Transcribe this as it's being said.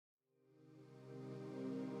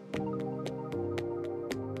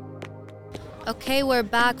Okay, we're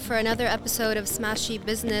back for another episode of Smashy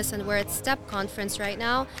Business, and we're at STEP conference right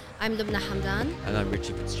now. I'm Lubna Hamdan. And I'm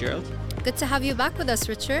Richard Fitzgerald. Good to have you back with us,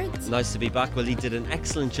 Richard. Nice to be back. Well, he did an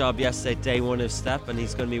excellent job yesterday, day one of STEP, and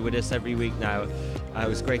he's going to be with us every week now. It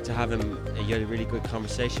was great to have him. You had a really good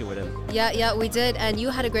conversation with him. Yeah, we did. And you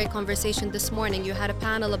had a great conversation this morning. You had a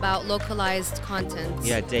panel about localized content.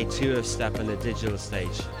 Yeah, day two of STEP on the digital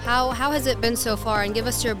stage. How has it been so far? And give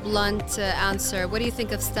us your blunt answer. What do you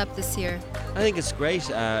think of STEP this year? I think it's great.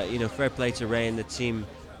 Fair play to Ray and the team.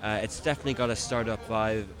 It's definitely got a startup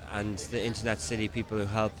vibe, and the Internet City people who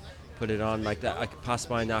help put it on like that. I passed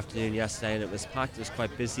by in the afternoon yesterday and it was packed. It was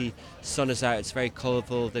quite busy. Sun is out. It's very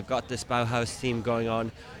colourful. They've got this Bauhaus theme going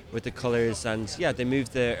on with the colours, and yeah, they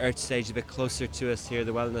moved the Earth stage a bit closer to us here,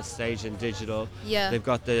 the wellness stage in digital. Yeah. They've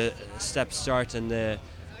got the Step Start and they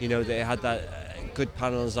had that good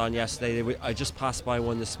panels on yesterday. I just passed by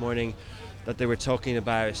one this morning that they were talking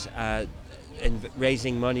about in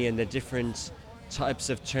raising money and the different types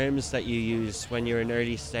of terms that you use when you're in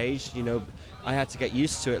early stage. I had to get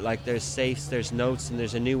used to it. Like there's safes, there's notes, and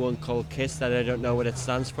there's a new one called KISS that I don't know what it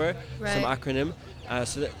stands for. Right. Some acronym.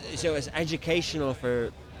 So it's educational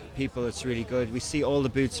for people. It's really good. We see all the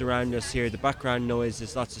booths around us here. The background noise,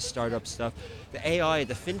 there's lots of startup stuff. The AI,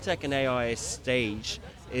 the FinTech and AI stage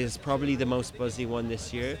is probably the most buzzy one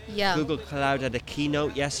this year. Yeah. Google Cloud had a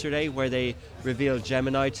keynote yesterday where they revealed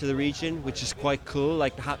Gemini to the region, which is quite cool,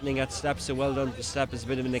 like happening at STEP. So well done for STEP. It's a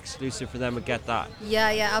bit of an exclusive for them to get that.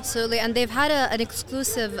 Yeah, absolutely. And they've had an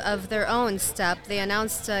exclusive of their own, STEP. They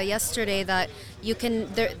announced yesterday that you can,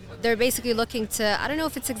 they're basically looking to, I don't know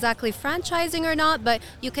if it's exactly franchising or not, but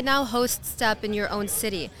you can now host STEP in your own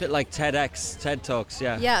city. A bit like TEDx, TED Talks,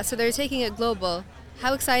 yeah. Yeah, so they're taking it global.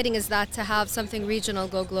 How exciting is that to have something regional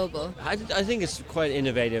go global? I think it's quite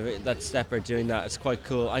innovative that STEP are doing that. It's quite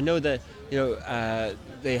cool. I know that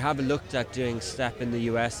they have looked at doing STEP in the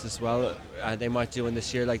US as well. They might do one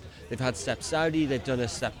this year. Like they've had STEP Saudi, they've done a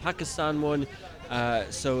STEP Pakistan one.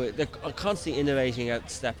 So they're constantly innovating at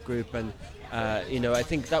STEP Group, and I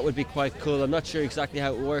think that would be quite cool. I'm not sure exactly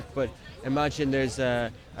how it would work, but imagine there's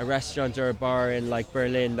a restaurant or a bar in like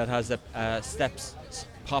Berlin that has a STEPs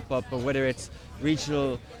pop up, or whether it's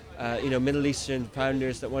regional, Middle Eastern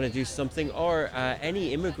founders that want to do something, or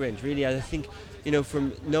any immigrant really. I think,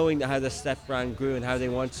 from knowing how the STEP brand grew and how they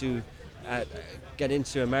want to get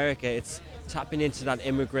into America, it's tapping into that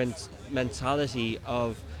immigrant mentality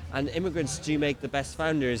and immigrants do make the best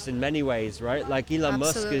founders in many ways, right? Like Elon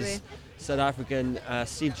Musk is South African,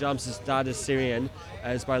 Steve Jobs' dad is Syrian,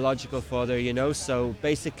 his biological father, so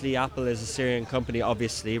basically Apple is a Syrian company,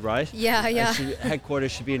 obviously, right? Yeah.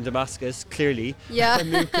 Headquarters should be in Damascus, clearly. Yeah.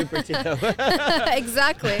 Move Cupertino.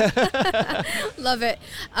 Exactly. Love it.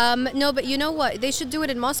 No, but you know what? They should do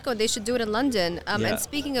it in Moscow. They should do it in London. And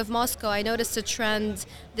speaking of Moscow, I noticed a trend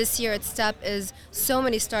this year at STEP is so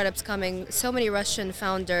many startups coming, so many Russian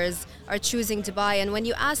founders are choosing Dubai. And when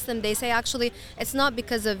you ask them, they say actually it's not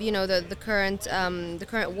because of the current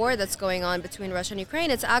war that's going on between Russia and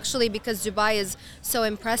Ukraine. It's actually because Dubai is so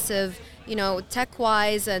impressive,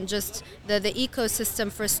 tech-wise, and just the ecosystem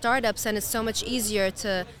for startups, and it's so much easier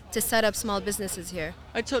to set up small businesses here.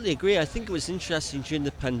 I totally agree. I think it was interesting during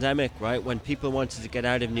the pandemic, right, when people wanted to get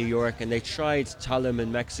out of New York and they tried Tulum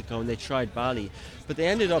in Mexico and they tried Bali, but they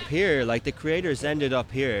ended up here, like the creators ended up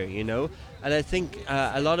here, and I think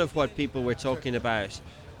a lot of what people were talking about,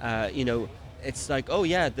 it's like, oh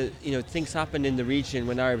yeah, things happened in the region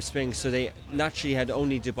when Arab Spring, so they naturally had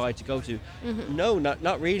only Dubai to go to. Mm-hmm. No,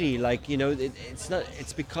 not really. Like, it's not.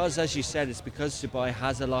 It's because, as you said, it's because Dubai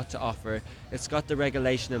has a lot to offer. It's got the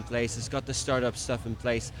regulation in place. It's got the startup stuff in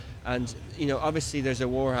place, and obviously there's a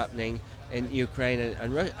war happening in Ukraine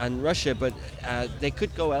and Russia, but they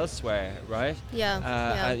could go elsewhere, right?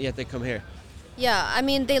 Yeah. Yet they come here. Yeah, I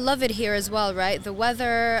mean, they love it here as well, right? The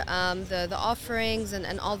weather, the offerings,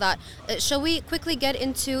 and all that. Shall we quickly get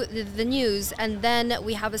into the news? And then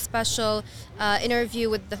we have a special interview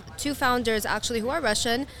with the two founders, actually, who are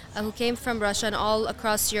Russian, who came from Russia and all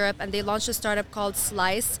across Europe. And they launched a startup called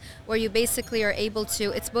Slice, where you basically are able to,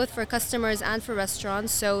 it's both for customers and for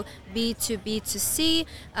restaurants, so B2B2C.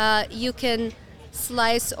 You can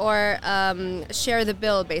slice or share the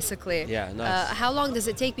bill, basically. Yeah, nice. How long does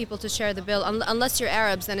it take people to share the bill? Unless you're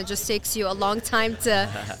Arabs, then it just takes you a long time to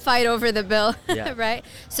fight over the bill, right?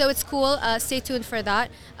 So it's cool. Stay tuned for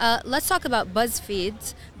that. Let's talk about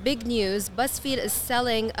BuzzFeed. Big news. BuzzFeed is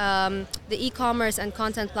selling the e-commerce and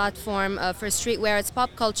content platform for streetwear. It's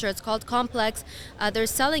pop culture. It's called Complex. They're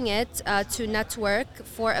selling it to Network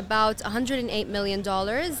for about $108 million.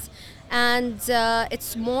 And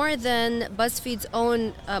it's more than BuzzFeed's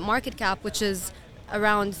own market cap, which is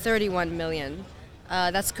around 31 million.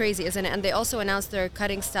 That's crazy, isn't it? And they also announced they're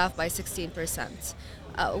cutting staff by 16%.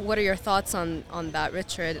 What are your thoughts on that,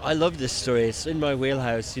 Richard? I love this story. It's in my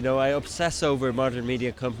wheelhouse. You know, I obsess over modern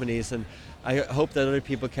media companies, and I hope that other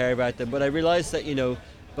people care about them. But I realize that,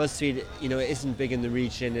 BuzzFeed, isn't big in the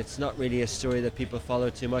region. It's not really a story that people follow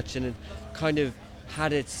too much, and it kind of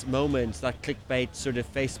had its moments, that clickbait sort of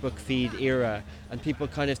Facebook feed era, and people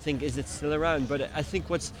kind of think, is it still around? But I think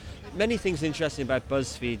what's many things interesting about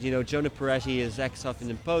BuzzFeed. Jonah Peretti is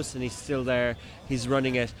ex-Huffington Post, and he's still there. He's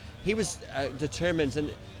running it. He was determined,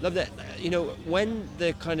 and love that. When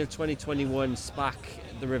the kind of 2021 SPAC,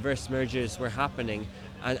 the reverse mergers were happening,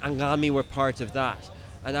 and Anghami were part of that.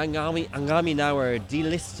 And Anghami now are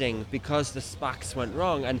delisting because the SPACs went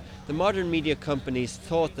wrong, and the modern media companies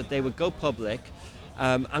thought that they would go public.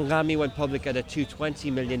 Anghami went public at a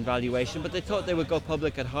 220 million valuation, but they thought they would go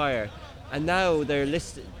public at higher. And now they're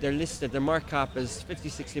listed, their market cap is 50,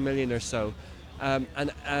 60 million or so. And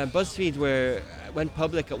BuzzFeed went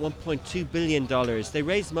public at $1.2 billion. They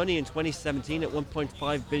raised money in 2017 at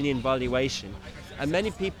 1.5 billion valuation. And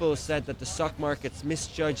many people said that the stock markets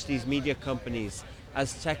misjudged these media companies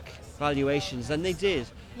as tech valuations, and they did.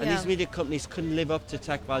 And these media companies couldn't live up to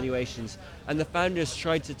tech valuations. And the founders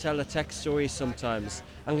tried to tell a tech story sometimes.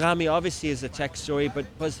 Anghami obviously is a tech story, but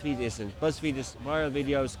BuzzFeed isn't. BuzzFeed is viral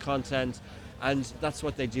videos, content, and that's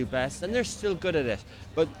what they do best. And they're still good at it.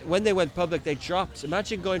 But when they went public, they dropped.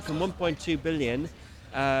 Imagine going from 1.2 billion.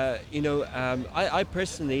 I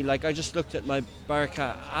personally, I just looked at my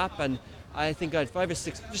Baraka app, and I think I had 5 or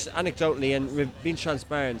 6, just anecdotally, and being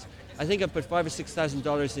transparent, I think I put $5,000 or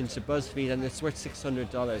 $6,000 into BuzzFeed, and it's worth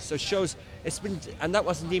 $600. So it shows it's been, and that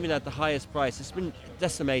wasn't even at the highest price. It's been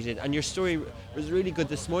decimated. And your story was really good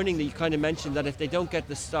this morning that you kind of mentioned that if they don't get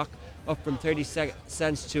the stock up from 30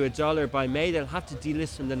 cents to $1 by May, they'll have to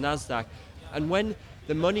delist from the Nasdaq. And when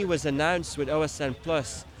the money was announced with OSN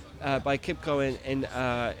Plus by Kipco in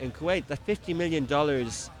Kuwait, that $50 million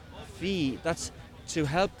fee, that's to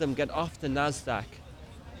help them get off the Nasdaq.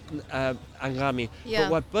 Anghami. Yeah.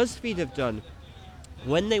 But what BuzzFeed have done,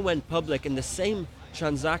 when they went public in the same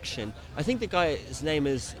transaction, I think the guy's name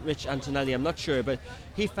is Rich Antonelli, I'm not sure, but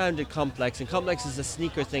he founded Complex, and Complex is a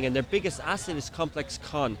sneaker thing, and their biggest asset is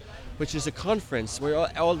ComplexCon, which is a conference where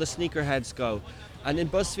all the sneakerheads go. And in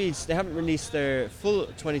BuzzFeed, they haven't released their full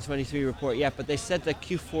 2023 report yet, but they said that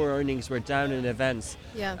Q4 earnings were down in events.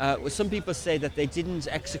 Yeah. Some people say that they didn't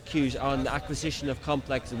execute on the acquisition of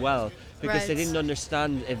Complex well, because they didn't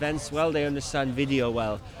understand events well, they understand video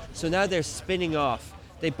well. So now they're spinning off.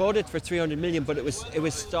 They bought it for 300 million, but it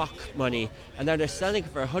was stock money, and now they're selling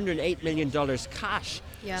it for $108 million cash.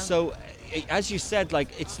 Yeah. So, as you said,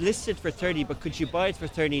 it's listed for 30, but could you buy it for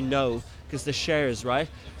 30? No, because the shares, right?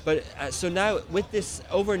 But so now with this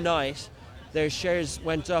overnight, their shares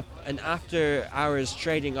went up, and after hours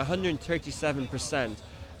trading 137%.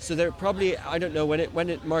 So they're probably, I don't know, when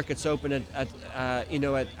it markets open at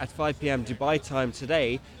 5 p.m. Dubai time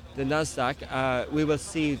today, the Nasdaq, we will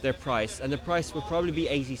see their price, and the price will probably be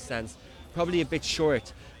 80 cents, probably a bit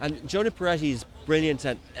short. And Jonah Peretti is brilliant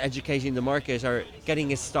at educating the market or getting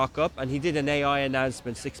his stock up, and he did an AI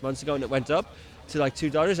announcement 6 months ago, and it went up to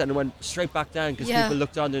 $2, and it went straight back down because people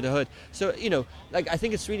looked under the hood. So I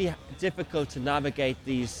think it's really difficult to navigate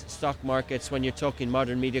these stock markets when you're talking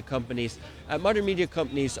modern media companies. Modern media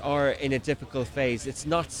companies are in a difficult phase. It's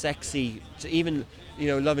not sexy to even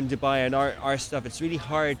Lovin Dubai and our stuff. It's really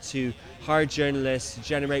hard to hire journalists to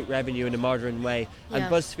generate revenue in a modern way. And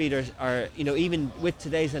BuzzFeed are even with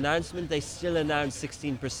today's announcement, they still announced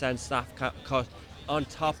 16% staff cut on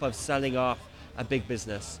top of selling off a big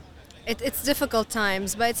business. It's difficult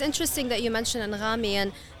times, but it's interesting that you mentioned Anghami,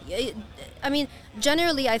 and I mean,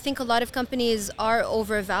 generally, I think a lot of companies are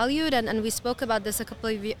overvalued, and we spoke about this a couple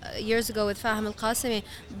of years ago with Fahim Al-Qasimi.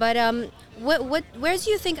 But where do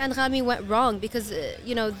you think Anghami went wrong? Because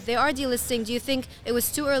they are delisting. Do you think it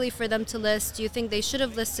was too early for them to list? Do you think they should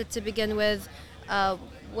have listed to begin with?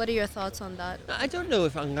 What are your thoughts on that? I don't know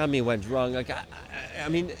if Anghami went wrong. I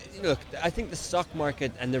mean, look, I think the stock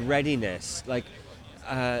market and the readiness,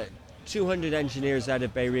 200 engineers out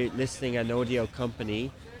of Beirut listing an audio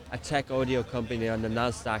company, a tech audio company on the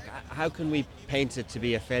Nasdaq. How can we paint it to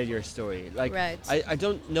be a failure story? Right. I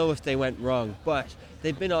don't know if they went wrong, but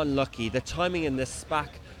they've been unlucky. The timing in the SPAC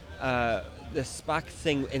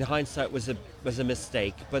thing in hindsight was a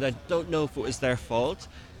mistake, but I don't know if it was their fault.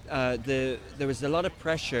 There was a lot of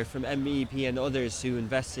pressure from MEP and others who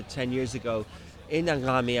invested 10 years ago in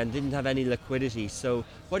Anghami and didn't have any liquidity. So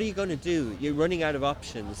what are you going to do? You're running out of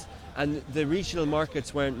options. And the regional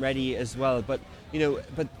markets weren't ready as well. But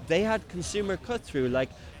but they had consumer cut through. Like,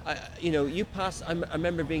 you pass. I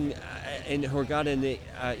remember being in Hurghada in the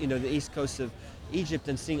the east coast of Egypt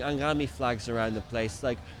and seeing Anghami flags around the place.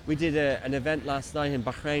 Like, we did an event last night in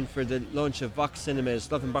Bahrain for the launch of Vox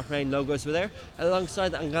Cinemas. Love in Bahrain logos were there alongside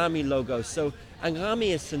the Anghami logo. So Anghami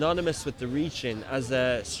is synonymous with the region as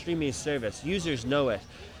a streaming service. Users know it.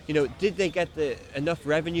 Did they get enough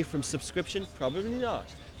revenue from subscription? Probably not.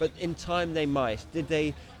 But in time they might. Did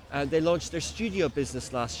they? They launched their studio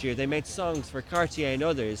business last year. They made songs for Cartier and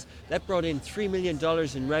others. That brought in $3 million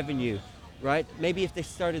in revenue, right? Maybe if they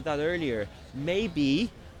started that earlier, maybe,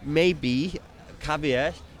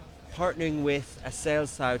 caveat, partnering with a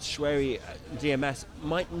sales house, Shwari DMS,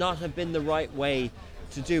 might not have been the right way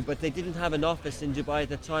to do, but they didn't have an office in Dubai at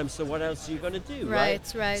the time, so what else are you going to do,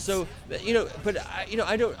 right? Right. So, but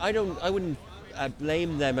I wouldn't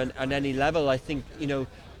blame them on any level. I think,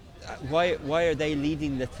 why are they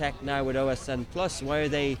leading the tech now with OSN Plus? Why are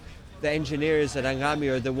they, the engineers at Anghami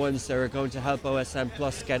are the ones that are going to help OSN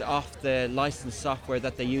Plus get off the licensed software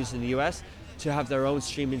that they use in the US to have their own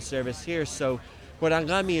streaming service here? So what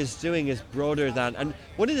Anghami is doing is broader than, and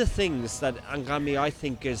one of the things that Anghami, I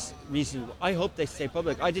think, is reason, I hope they stay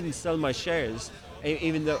public. I didn't sell my shares,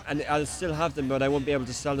 even though, and I'll still have them, but I won't be able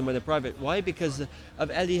to sell them when they're private. Why? Because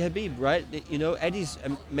of Eli Habib, right? Eddie's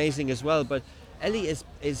amazing as well, but Eli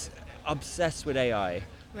is obsessed with AI.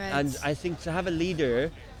 Right. And I think to have a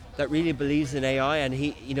leader that really believes in AI and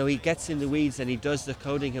he gets in the weeds and he does the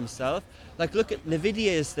coding himself. Like, look at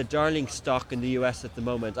NVIDIA is the darling stock in the US at the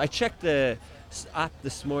moment. I checked the app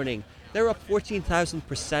this morning. They're up 14,000%,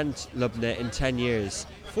 Lubna, in 10 years.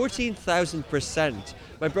 14,000%.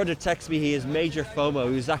 My brother texts me, he has major FOMO.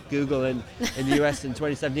 He was at Google in the US in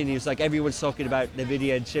 2017. He was like, everyone's talking about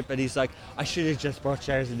NVIDIA and chip, and he's like, I should have just bought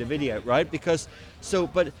shares in NVIDIA, right?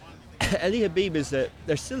 But Eli Habib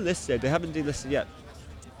they're still listed. They haven't delisted yet.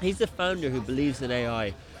 He's the founder who believes in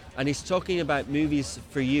AI. And he's talking about movies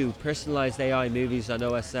for you, personalized AI movies on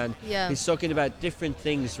OSN. Yeah. He's talking about different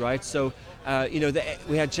things, right? So,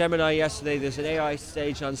 we had Gemini yesterday. There's an AI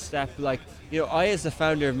stage on Step. Like, I as the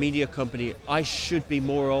founder of media company, I should be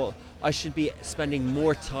spending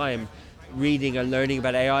more time reading and learning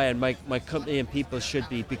about AI, and my company and people should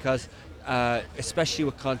be, because especially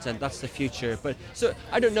with content, that's the future. But so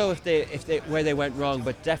I don't know if they where they went wrong,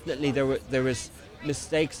 but definitely there was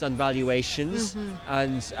mistakes on valuations,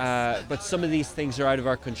 and but some of these things are out of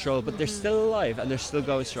our control, but they're still alive and they're still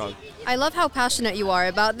going strong. I love how passionate you are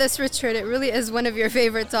about this, Richard. It really is one of your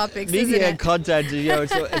favorite topics, Media isn't it? and content,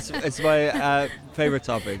 it's my favorite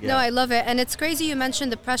topic. Yeah. No, I love it. And it's crazy you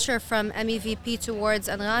mentioned the pressure from MEVP towards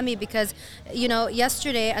Anghami, because,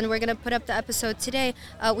 yesterday, and we're going to put up the episode today,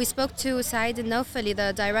 we spoke to Saeed Al-Naufali,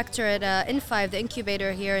 the director at In5, the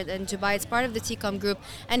incubator here in Dubai. It's part of the TCOM group.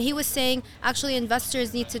 And he was saying, actually,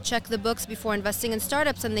 investors need to check the books before investing in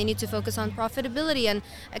startups, and they need to focus on profitability and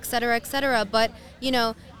et cetera, et cetera. But,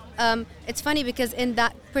 it's funny because in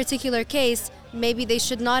that particular case, maybe they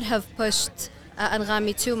should not have pushed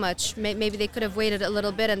Anghami too much. Maybe they could have waited a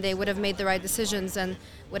little bit, and they would have made the right decisions and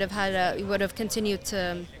would have continued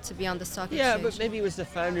to be on the stock exchange. Yeah, but maybe it was the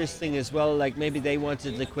founders thing as well. Like, maybe they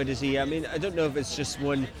wanted liquidity. I mean, I don't know if it's just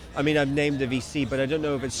one. I mean, I've named the VC, but I don't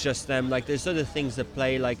know if it's just them. Like, there's other things that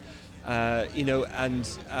play. Like,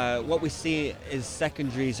 what we see is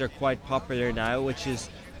secondaries are quite popular now, which is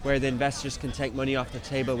where the investors can take money off the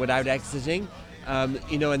table without exiting. And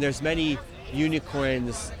there's many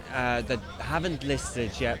unicorns that haven't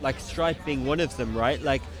listed yet, like Stripe being one of them, right?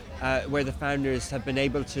 Like, where the founders have been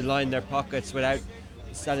able to line their pockets without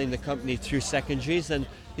selling the company through secondaries. And,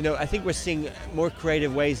 I think we're seeing more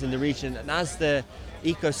creative ways in the region. And as the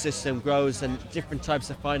ecosystem grows and different types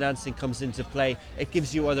of financing comes into play, it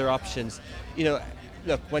gives you other options.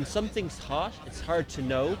 Look, when something's hot, it's hard to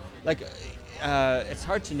know. Like, it's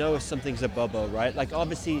hard to know if something's a bubble, right? Like,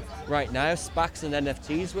 obviously, right now, SPACs and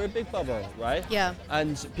NFTs were a big bubble, right? Yeah.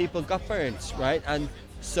 And people got burnt, right? And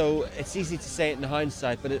so it's easy to say it in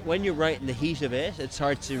hindsight, but when you're right in the heat of it, it's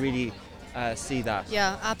hard to really see that.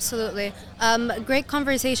 Yeah, absolutely. Great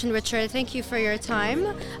conversation, Richard. Thank you for your time.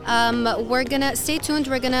 We're gonna stay tuned.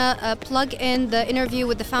 We're gonna plug in the interview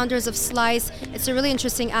with the founders of Slice. It's a really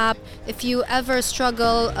interesting app. If you ever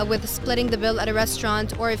struggle with splitting the bill at a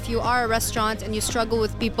restaurant, or if you are a restaurant and you struggle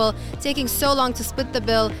with people taking so long to split the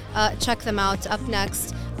bill, check them out. Up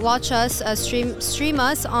next, watch us, stream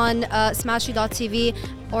us on smashy.tv,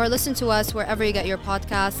 or listen to us wherever you get your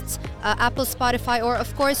podcasts, Apple, Spotify, or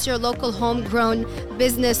of course your local homegrown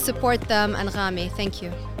business. Support them, Anghami. Thank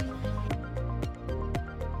you.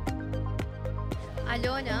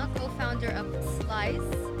 Joanna, co-founder of Slice.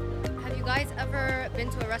 Have you guys ever been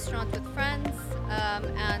to a restaurant with friends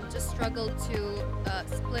and just struggled to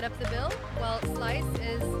split up the bill? Well, Slice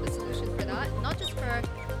is the solution for that, not just for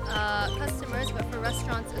customers, but for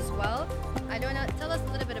restaurants as well. I don't know, tell us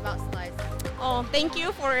a little bit about Slice. Oh, thank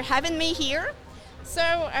you for having me here. So,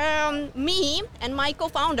 me and my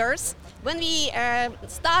co-founders, when we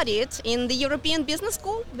studied in the European Business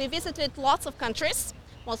School, we visited lots of countries,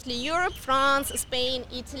 mostly Europe, France, Spain,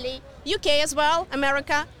 Italy, UK as well,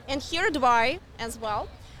 America, and here Dubai as well.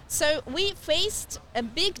 So we faced a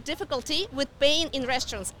big difficulty with paying in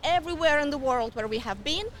restaurants. Everywhere in the world where we have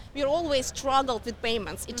been, we always struggled with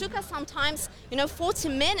payments. It took us sometimes, 40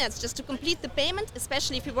 minutes just to complete the payment,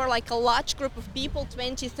 especially if we were like a large group of people,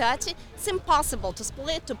 20, 30. It's impossible to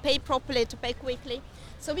split, to pay properly, to pay quickly.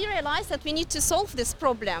 So we realized that we need to solve this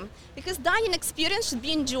problem because dining experience should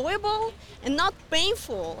be enjoyable and not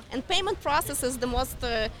painful. And payment process is the most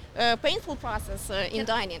painful process in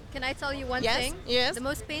dining. Can I tell you one Yes, thing? yes. The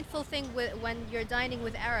most painful thing when you're dining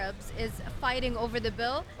with Arabs is fighting over the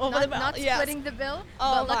bill, Over not, the bill, not yes. splitting the bill.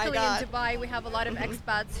 Oh but my luckily God. in Dubai we have a lot of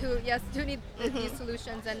expats who, yes, do need these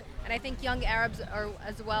solutions, and I think young Arabs are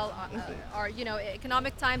as well. Are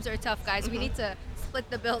economic times are tough, guys. We need to split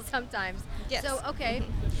the bill sometimes. Yes. So okay.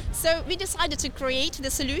 So we decided to create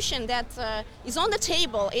the solution that is on the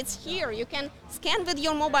table. It's here. You can scan with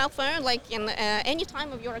your mobile phone, like in any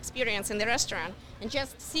time of your experience in the restaurant, and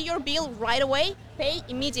just see your bill right away, pay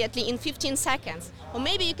immediately in 15 seconds. Or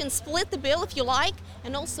maybe you can split the bill if you like,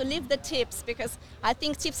 and also leave the tips, because I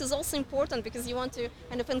think tips is also important because you want to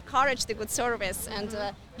kind of encourage the good service and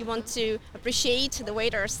you want to appreciate the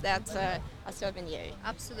waiters that are serving you.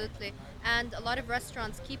 Absolutely. And a lot of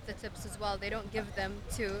restaurants keep the tips as well. They don't give them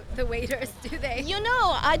to the waiters, do they?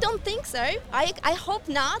 I don't think so. I hope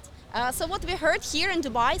not. So what we heard here in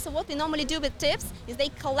Dubai, so what we normally do with tips is they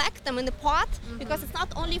collect them in the pot because it's not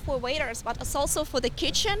only for waiters, but it's also for the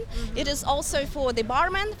kitchen. It is also for the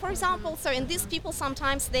barman, for example. So in these people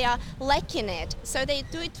sometimes they are lacking it. So they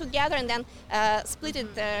do it together and then split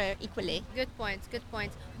it equally. Good points. Good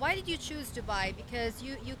points. Why did you choose Dubai? Because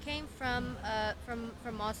you came from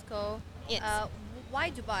Moscow. Yes. Why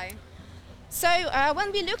Dubai? So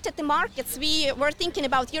when we looked at the markets, we were thinking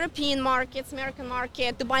about European markets, American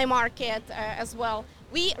market, Dubai market as well.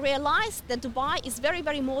 We realized that Dubai is very,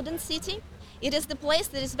 very modern city. It is the place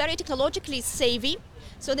that is very technologically savvy.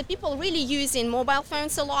 So the people really using mobile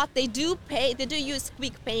phones a lot. They do pay, they do use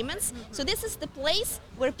quick payments. So this is the place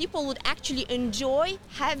where people would actually enjoy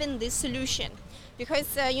having this solution. Because,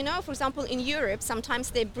 for example, in Europe,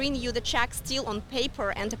 sometimes they bring you the check still on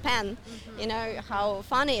paper and a pen. You know, how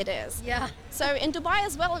funny it is. Yeah. So in Dubai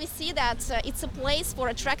as well, we see that it's a place for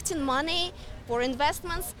attracting money, for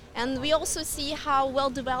investments, and we also see how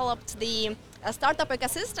well developed the startup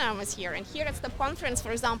ecosystem is here. And here at STEP Conference,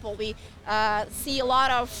 for example, we see a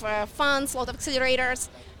lot of funds, a lot of accelerators,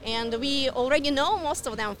 and we already know most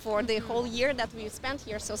of them for the whole year that we've spent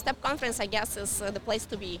here. So STEP Conference, I guess, is the place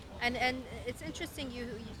to be. And it's interesting.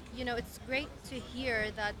 It's great to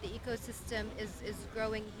hear that the ecosystem is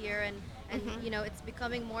growing here, and it's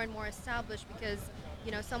becoming more and more established. Because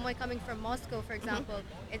someone coming from Moscow, for example,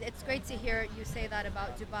 it's great to hear you say that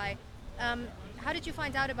about Dubai. How did you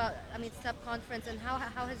find out about, STEP Conference, and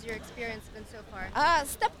how has your experience been so far?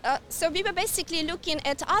 So we were basically looking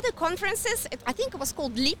at other conferences. I think it was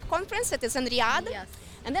called LEAP conference. It is in Riyadh. Yes.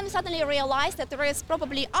 And then we suddenly realized that there is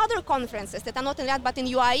probably other conferences that are not in Riyadh but in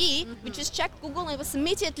UAE. We just checked Google and it was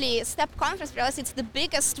immediately STEP conference. We realized it's the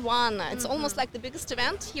biggest one. It's almost like the biggest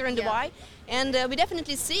event here in Dubai. And we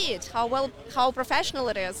definitely see it, how professional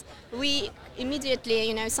it is. We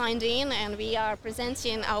immediately, signed in and we are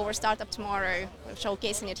presenting our startup tomorrow,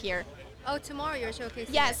 showcasing it here. Oh, tomorrow you're showcasing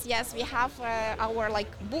Yes, it. yes, we have our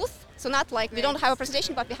booth. So not like we don't have a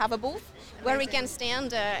presentation, but we have a booth where we can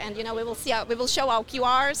stand and we will show our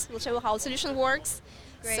QRs, we'll show how the solution works.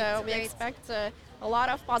 Great, so we great. expect a lot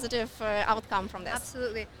of positive outcome from this.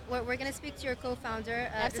 Absolutely. We're going to speak to your co-founder,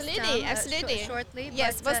 Absolutely, Rustam, absolutely. shortly.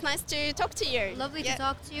 Yes, it but, was nice to talk to you. Lovely Yeah. to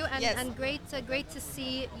talk to you, and, Yes. and great to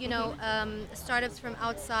see startups from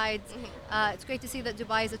outside. It's great to see that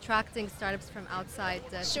Dubai is attracting startups from outside.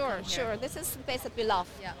 To Sure, come here. sure. This is the place that we love.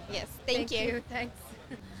 Yeah. Yes, thank you. Thanks.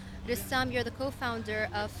 Rustam, you're the co-founder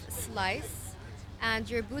of Slice, and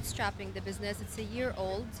you're bootstrapping the business. It's a year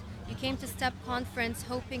old. You came to STEP Conference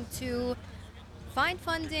hoping to find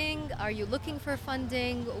funding. Are you looking for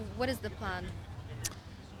funding? What is the plan?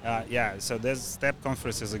 So this STEP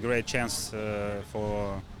conference is a great chance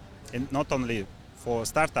not only for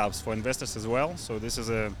startups, for investors as well. So this is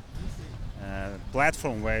a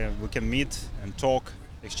platform where we can meet and talk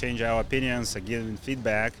exchange our opinions, giving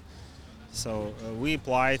feedback. So we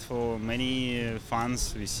applied for many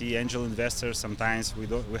funds. We see angel investors. Sometimes we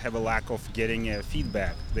have a lack of getting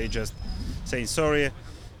feedback. They just say sorry,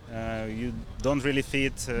 you don't really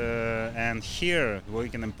fit. And here we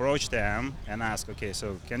can approach them and ask, okay,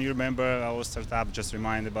 so can you remember our startup? Just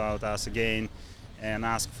remind about us again, and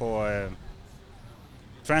ask for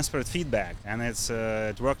transparent feedback. And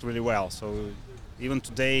it worked really well. So even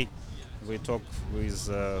today, we talk with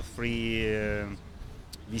free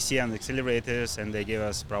VC and accelerators, and they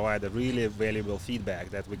provide a really valuable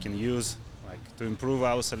feedback that we can use, like to improve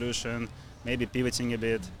our solution, maybe pivoting a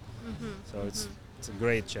bit. So it's a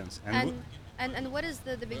great chance. And what is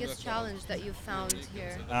the biggest challenge that you've found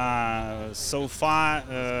here? So far,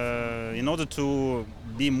 in order to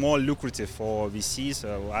be more lucrative for VCs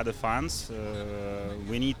or other funds,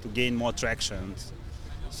 we need to gain more traction.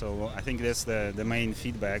 So I think that's the main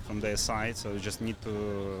feedback from their side. So we just need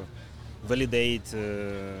to validate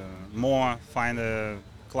more, find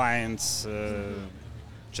clients,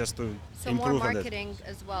 just to So improve more on that. marketing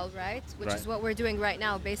as well, right? Which Right. is what we're doing right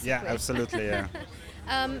now, basically. Yeah, absolutely. Yeah.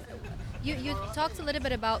 You talked a little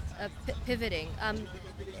bit about pivoting.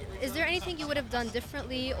 Is there anything you would have done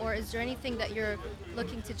differently, or is there anything that you're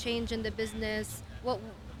looking to change in the business?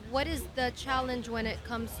 What is the challenge when it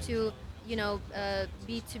comes to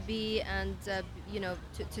B2B and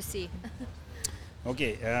to C?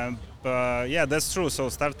 Okay, yeah, that's true. So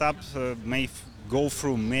startups may go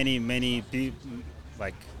through many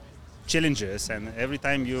challenges, and every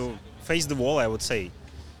time you face the wall, I would say.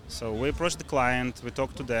 So we approach the client, we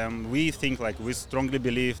talk to them. We think we strongly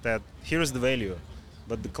believe that here is the value,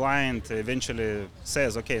 but the client eventually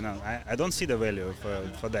says, okay, no, I don't see the value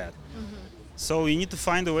for that. So we need to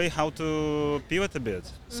find a way how to pivot a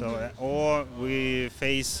bit. So, or we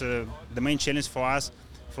face the main challenge for us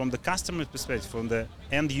from the customer perspective, from the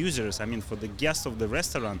end users. I mean, for the guests of the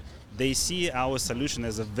restaurant, they see our solution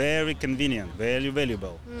as a very convenient, very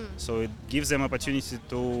valuable. So it gives them opportunity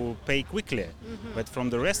to pay quickly. But from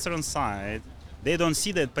the restaurant side, they don't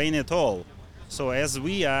see that pain at all. So as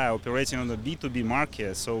we are operating on the B2B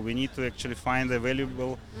market, so we need to actually find a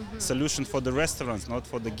valuable solution for the restaurants, not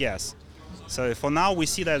for the guests. So for now, we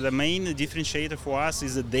see that the main differentiator for us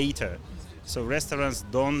is the data. So restaurants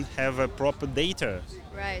don't have a proper data.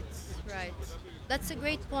 Right. That's a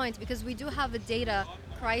great point, because we do have a data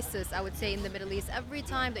crisis, I would say, in the Middle East. Every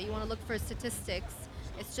time that you want to look for statistics,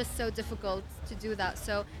 it's just so difficult to do that.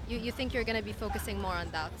 So you think you're going to be focusing more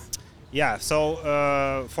on that? Yeah, so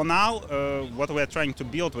for now, what we're trying to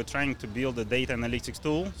build a data analytics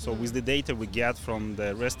tool. So with the data we get from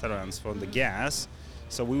the restaurants, from the guests,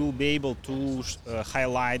 so we will be able to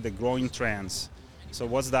highlight the growing trends. So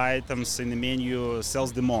what's the items in the menu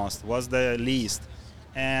sells the most? What's the least?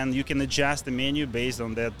 And you can adjust the menu based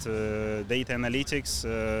on that data analytics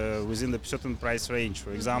within the certain price range.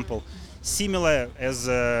 For example, similar as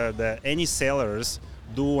any sellers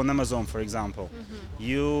do on Amazon, for example.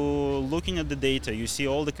 You looking at the data, you see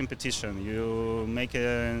all the competition, you make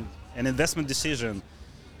an investment decision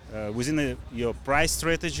within your price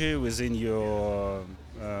strategy, within your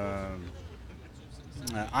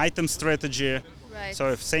item strategy. Right.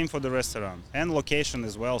 So same for the restaurant and location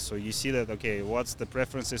as well. So you see that, okay, what's the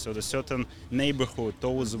preferences of the certain neighborhood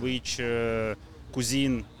towards which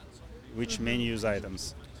cuisine, which menus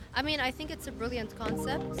items. I mean, I think it's a brilliant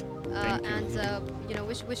concept, Thank you. and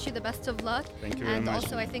wish you the best of luck. Thank you very and much.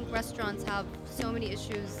 also, I think restaurants have so many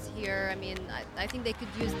issues here. I mean, I think they could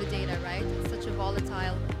use the data, right? It's such a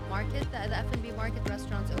volatile market. The F&B market,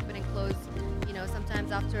 restaurants open and close,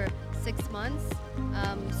 sometimes after 6 months.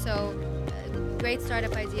 Great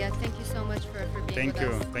startup idea. Thank you so much for being with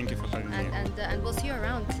us. Thank you for having me. And we'll see you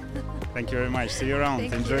around. Thank you very much. See you around.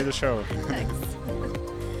 Thank Enjoy you. the show. Thanks.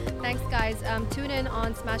 Thanks, guys. Tune in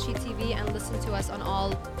on Smashy TV and listen to us on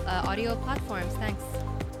all audio platforms. Thanks.